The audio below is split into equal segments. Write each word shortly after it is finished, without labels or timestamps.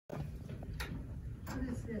What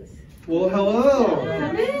is this? Well, hello.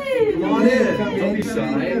 Come in. Come on in. Don't be shy.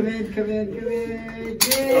 Come in, come in, come in.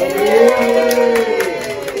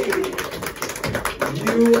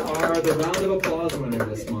 You are the round of applause winner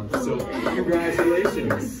this month, so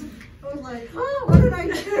congratulations. I was like, oh, what did I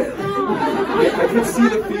do? I can see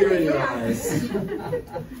the fear in your eyes.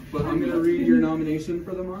 But I'm going to read your nomination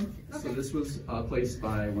for the month. So this was placed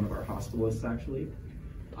by one of our hospitalists, actually.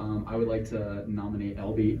 I would like to nominate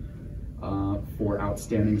LB for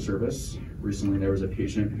outstanding service. Recently, there was a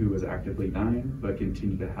patient who was actively dying, but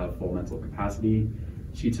continued to have full mental capacity.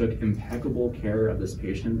 She took impeccable care of this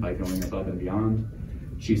patient by going above and beyond.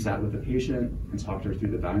 She sat with the patient and talked her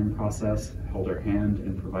through the dying process, held her hand,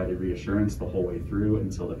 and provided reassurance the whole way through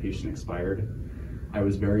until the patient expired. I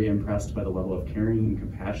was very impressed by the level of caring and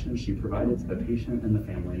compassion she provided to the patient and the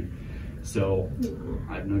family. So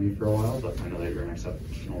I've known you for a while, but I know that you're an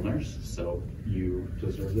exceptional nurse, so you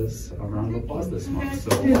deserve this round of applause this month.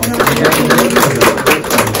 So